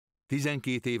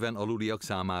12 éven aluliak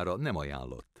számára nem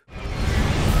ajánlott.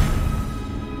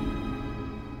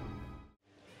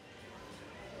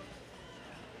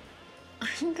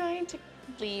 I'm going to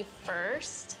leave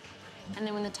first, and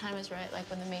then when the time is right, like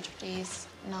when the maitre d's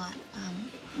not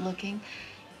looking,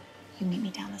 you meet me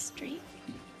down the street.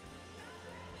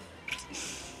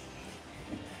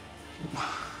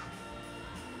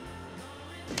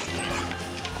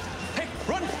 Hey,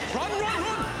 run! Run, run,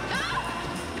 run!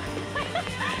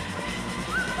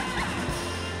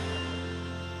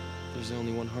 There's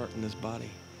only one heart in this body.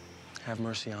 Have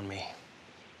mercy on me.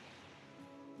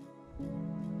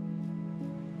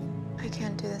 I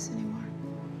can't do this anymore.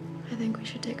 I think we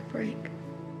should take a break.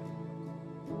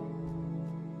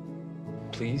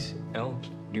 Please, Elle,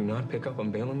 do not pick up on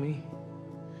bailing me.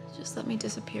 Just let me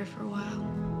disappear for a while.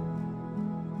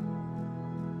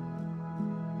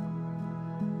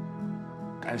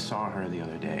 I saw her the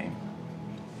other day.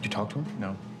 Did you talk to her?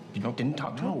 No. You didn't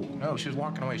talk to her? No, she was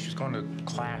walking away. She was going to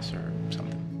class or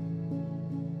something.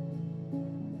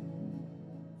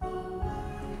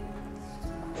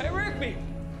 Hey, Rigby!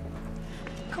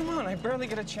 Come on, I barely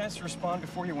get a chance to respond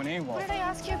before you went AWOL. What did I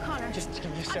ask you, Connor? Just give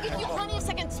me a I'll second. give you plenty of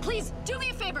seconds. Please, do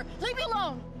me a favor. Leave me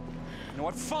alone. You know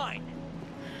what? Fine.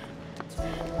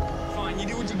 Fine, you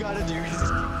do what you gotta do.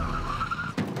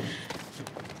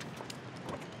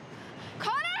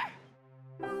 Connor!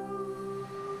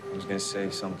 I was gonna say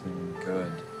something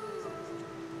good.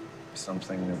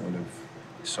 Something that would have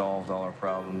solved all our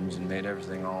problems and made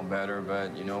everything all better,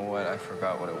 but you know what? I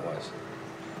forgot what it was.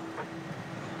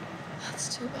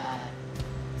 That's too bad.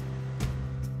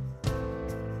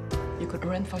 You could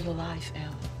run for your life,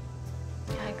 Elle.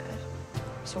 Yeah, I could.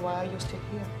 So why are you still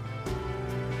here?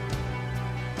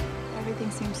 Everything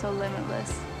seems so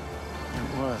limitless.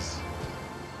 It was.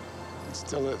 It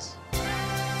still is.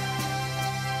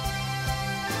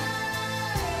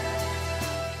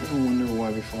 You ever wonder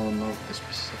why we fall in love with a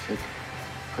specific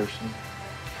person?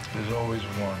 There's always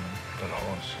one that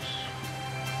haunts us.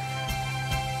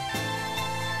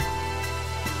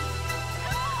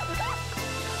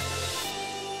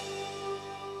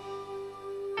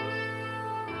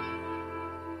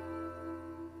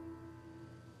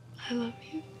 I love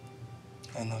you.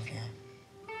 I love you.